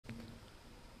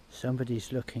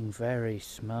Somebody's looking very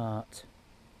smart.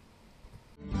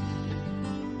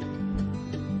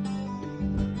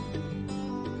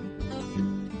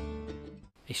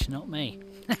 It's not me.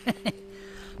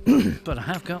 But I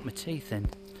have got my teeth in.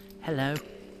 Hello.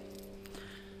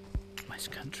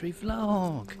 Westcountry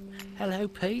vlog. Hello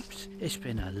peeps. It's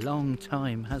been a long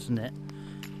time, hasn't it?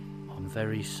 I'm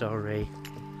very sorry.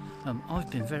 I've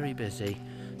been very busy,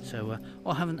 so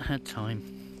I haven't had time.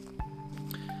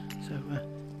 So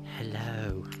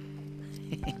hello.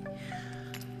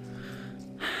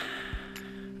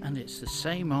 And it's the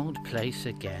same old place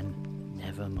again.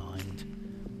 Never mind.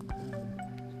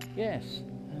 Yes,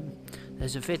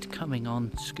 there's a vid coming on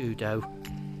Scudo,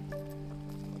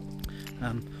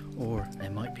 or there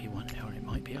might be one, or it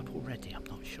might be up already, I'm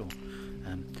not sure,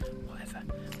 whatever,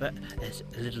 but there's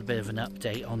a little bit of an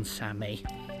update on Sammy,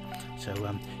 so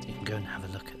you can go and have a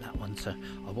look at that one, so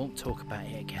I won't talk about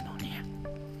it again on here.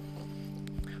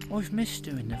 I've missed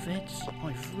doing the vids.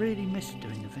 I've really missed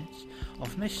doing the vids.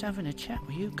 I've missed having a chat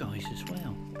with you guys as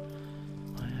well.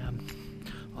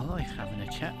 I like having a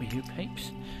chat with you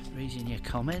peeps, reading your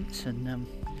comments and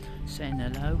saying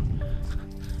hello.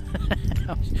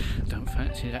 Don't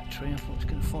fancy that tree, I thought it was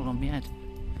going to fall on my head.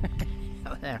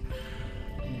 Out there.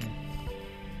 Yeah.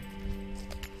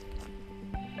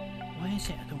 Why is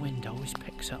it the wind always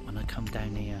picks up when I come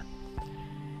down here?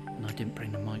 And I didn't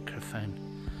bring the microphone.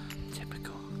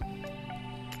 Typical.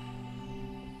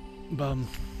 Bum.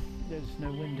 There's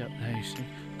no wind up there, so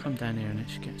come down here and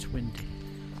it gets windy.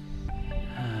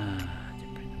 I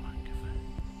didn't bring the microphone.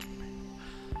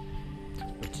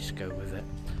 We'll just go with it.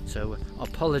 So I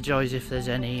apologise if there's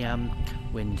any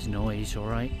wind noise,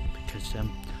 alright? Because I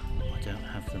don't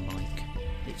have the mic.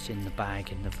 It's in the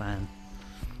bag in the van,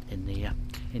 in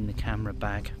the camera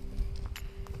bag.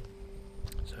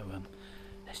 So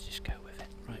let's just go with it.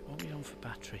 Right, what are we on for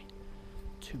battery?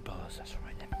 2 bars, that's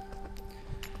right then.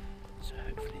 So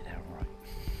hopefully they're alright.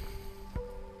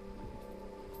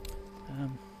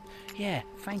 Yeah,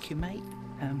 thank you mate.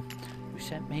 He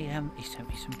sent me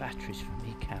some batteries for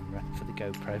me camera, for the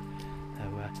GoPro. So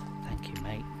thank you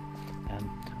mate.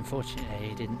 Unfortunately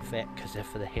it didn't fit because they're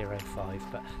for the Hero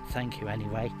 5, but thank you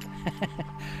anyway.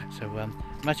 So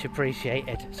much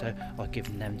appreciated. So I've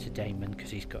given them to Damon because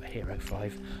he's got a Hero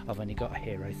 5. I've only got a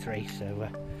Hero 3, so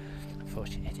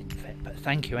unfortunately it didn't fit, but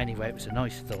thank you anyway, it was a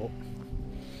nice thought.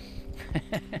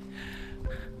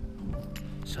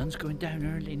 Sun's going down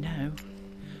early now.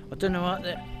 I don't know what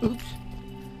the oops.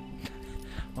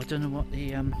 I don't know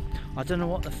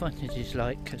what the footage is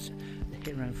like because the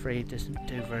Hero 3 doesn't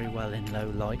do very well in low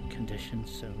light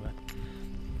conditions. So well,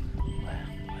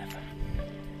 whatever.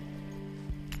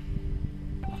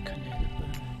 I can hear the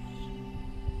birds.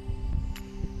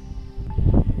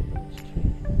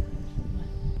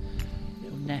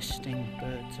 Little nesting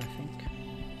birds, I think.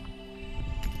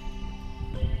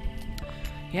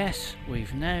 Yes,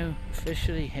 we've now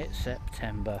officially hit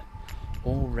September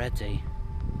already.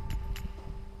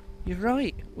 You're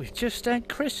right, we've just had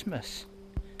Christmas.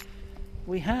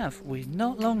 We have. We've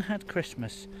not long had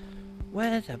Christmas.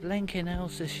 Where the blinking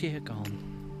hell's this year gone?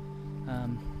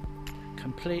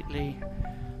 Completely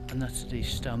and utterly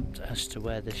stumped as to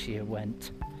where this year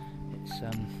went. It's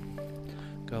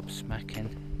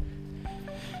gobsmacking.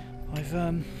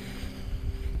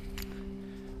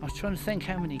 I was trying to think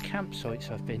how many campsites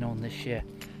I've been on this year,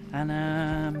 and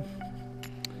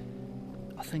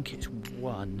I think it's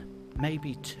 1,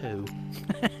 maybe 2.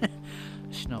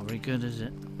 It's not very good, is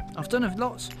it? I've done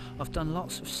lots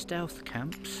of stealth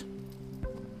camps,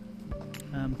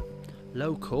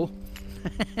 local,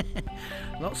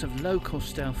 lots of local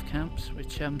stealth camps,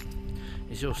 which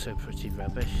is also pretty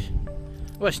rubbish.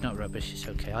 Well, it's not rubbish, it's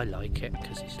okay. I like it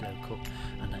because it's local,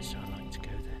 and that's why I like to go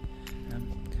there.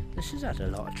 This has had a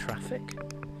lot of traffic.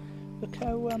 Look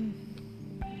how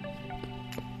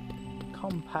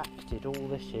compacted all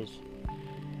this is.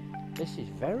 This is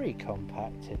very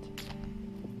compacted.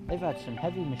 They've had some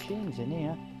heavy machines in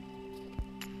here.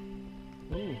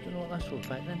 Ooh, don't know what that's all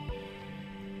about then.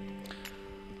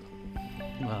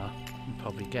 Well, you can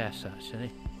probably guess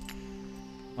actually.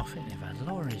 I think they've had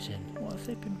lorries in. What have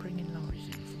they been bringing lorries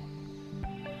in for?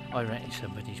 I reckon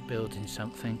somebody's building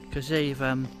something because they've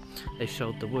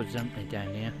sold the woods, haven't they,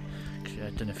 down here? I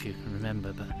don't know if you can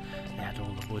remember, but they had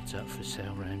all the woods up for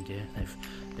sale around here.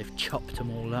 They've chopped them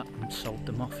all up and sold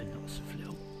them off in lots of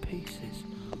little pieces.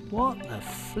 What the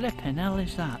flipping hell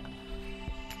is that?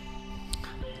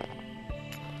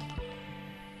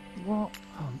 What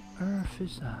on earth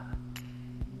is that?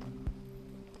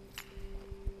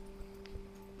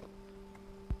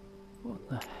 What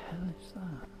the hell is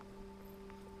that?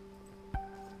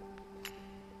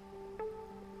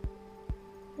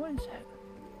 What is it?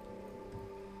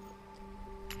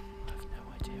 I have no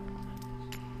idea what that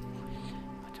is.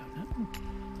 I don't know.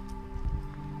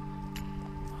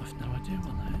 I have no idea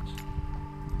what that is.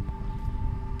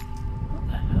 What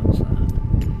the hell's that?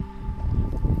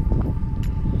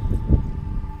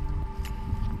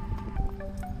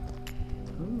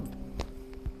 Ooh.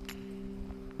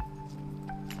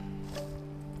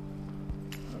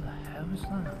 What the hell is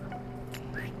that?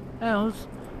 Els,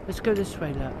 let's go this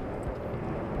way, look.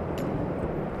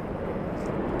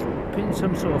 Putting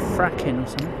some sort of fracking or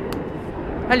something.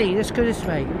 Ellie, let's go this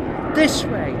way. This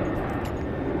way! I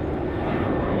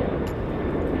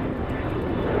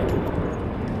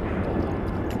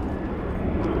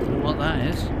don't know what that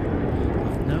is. I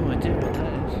have no idea what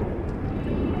that is.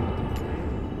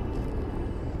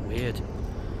 Weird.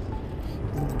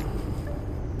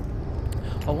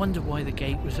 I wonder why the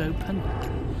gate was open.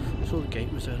 I saw the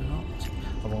gate was unlocked.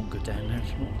 I won't go down there,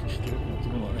 it's not disturbing. I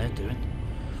don't know what they're doing.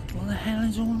 What the hell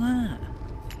is all that?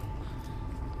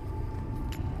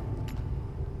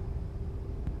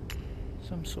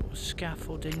 Some sort of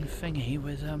scaffolding thingy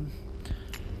with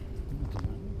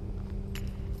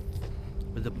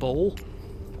a ball.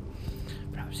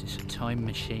 Perhaps it's a time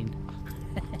machine.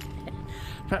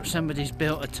 Perhaps somebody's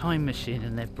built a time machine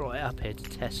and they've brought it up here to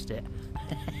test it.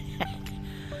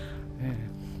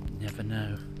 Never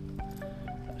know.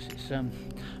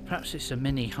 Perhaps it's a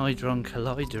mini hadron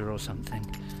collider or something.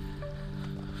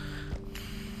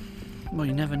 Well,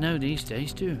 you never know these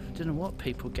days, do you? Don't know what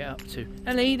people get up to.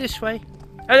 Ellie, this way.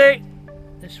 Ellie,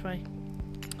 this way.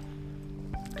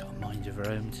 Got a mind of her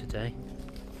own today.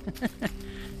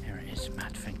 Here it is,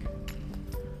 mad thing.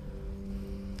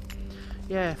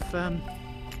 Yeah,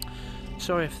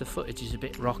 sorry if the footage is a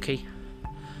bit rocky.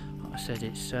 Like I said,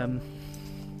 it's no,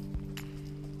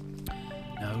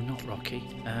 not rocky.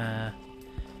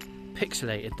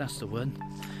 Pixelated, that's the one.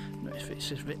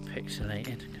 It's a bit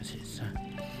pixelated because it's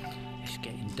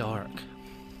getting dark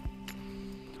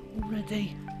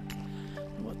already.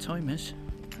 What time is?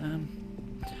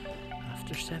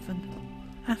 After 7.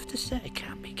 After 7, it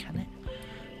can't be, can it?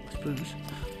 I suppose.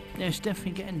 Yeah, it's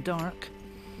definitely getting dark.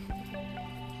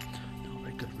 Not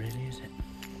very good, really, is it?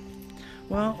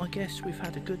 Well, I guess we've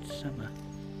had a good summer.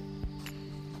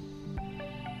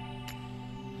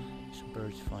 Some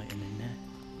birds fighting in there.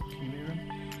 Can you hear them?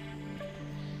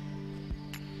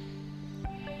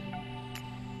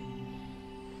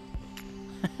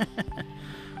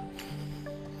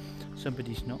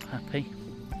 Somebody's not happy.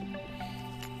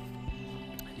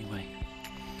 Anyway,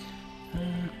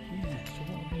 yeah. So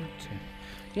what are we up to?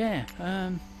 Yeah,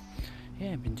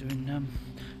 yeah. I've been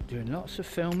doing lots of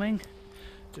filming,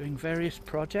 doing various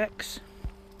projects,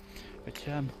 which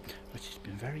has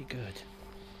been very good.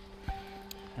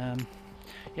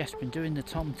 Yes, been doing the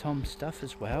Tom stuff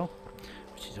as well,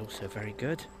 which is also very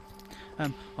good.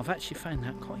 I've actually found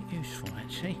that quite useful.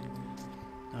 Actually,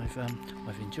 I've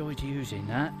enjoyed using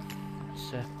that.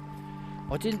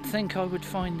 I didn't think I would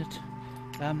find that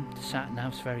the sat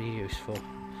nav's very useful,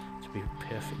 to be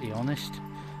perfectly honest.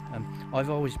 I've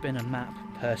always been a map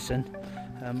person.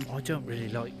 I don't really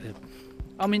like the.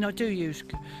 I mean, I do use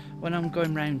when I'm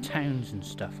going around towns and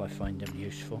stuff. I find them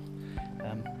useful,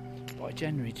 but I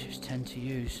generally just tend to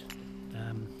use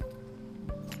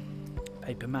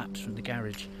paper maps from the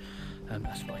garage.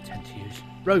 That's what I tend to use.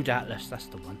 Road Atlas, that's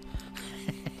the one.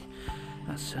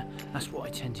 That's what I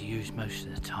tend to use most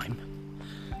of the time.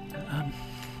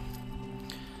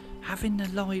 Having the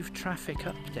live traffic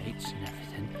updates and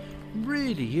everything,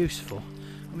 really useful.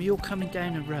 I mean, you're coming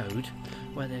down a road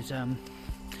where there's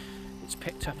it's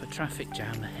picked up a traffic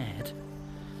jam ahead,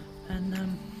 and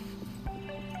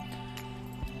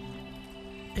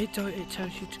it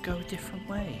tells you to go a different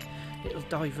way. It'll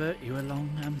divert you along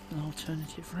an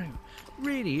alternative route.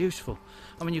 Really useful.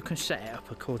 I mean, you can set it up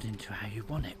according to how you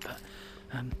want it, but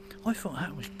I thought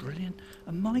that was brilliant.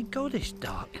 And my God, it's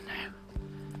dark now.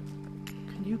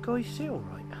 Can you guys see all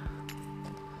right?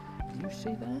 Can you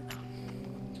see that?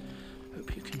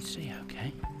 Hope you can see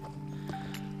okay.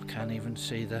 I can't even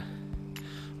see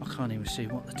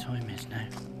what the time is now.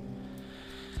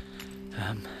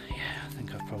 Yeah, I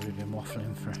think I've probably been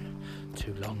waffling for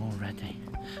too long already.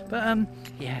 But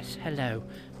yes, hello.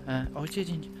 I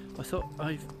thought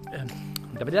I've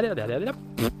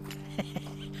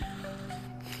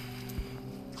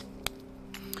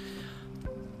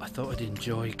I thought I'd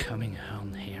enjoy coming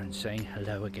on here and saying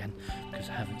hello again, because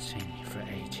I haven't seen you for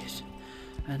ages.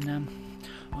 And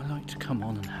I like to come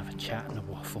on and have a chat and a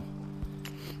waffle,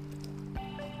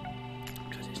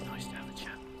 because it's nice to have a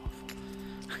chat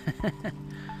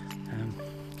and a waffle.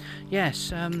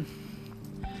 Yes,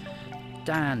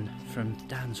 Dan from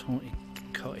Dan's Haunted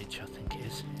Cottage, I think it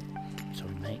is.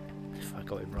 Sorry mate, if I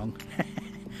got it wrong.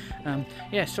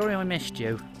 Yeah, sorry I missed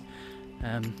you.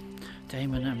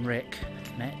 Damon and Rick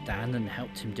met Dan and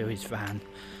helped him do his van,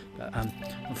 but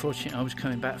unfortunately I was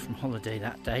coming back from holiday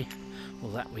that day, or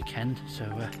that weekend, so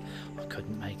I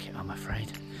couldn't make it, I'm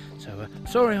afraid. So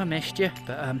sorry I missed you,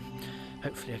 but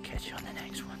hopefully I'll catch you on the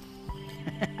next one.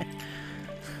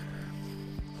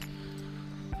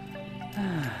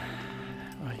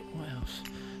 Right, what else?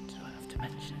 Do I have to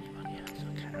mention anybody else?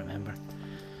 I can't remember.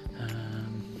 I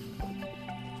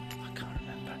can't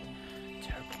remember.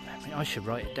 Terrible memory. I should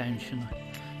write it down, shouldn't I?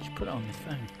 I should put it on my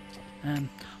phone. I ain't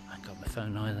got my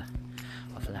phone either.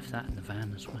 I've left that in the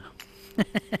van as well.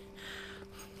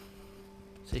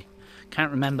 See,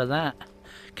 can't remember that.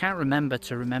 Can't remember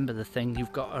to remember the thing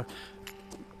you've got to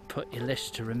put your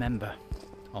list to remember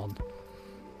on.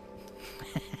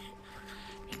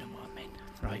 You know what I mean.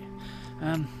 Right.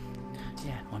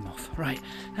 Yeah, I'm off. Right.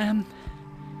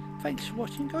 Thanks for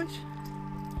watching, guys.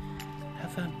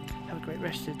 Have a great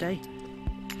rest of the day.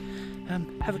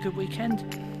 Have a good weekend.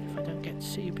 If I don't get to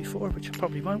see you before, which I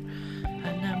probably won't.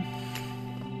 And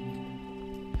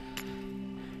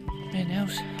anything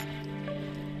else,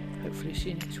 hopefully see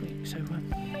you next week. So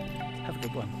have a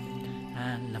good one,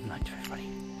 and love and light to everybody.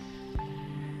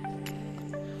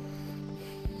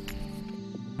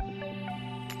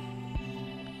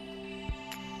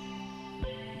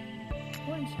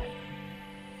 What is that?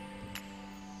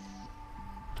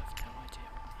 I've no idea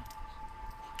what that is.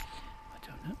 I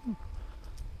don't know.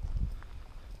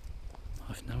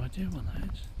 I've no idea what that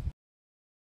is.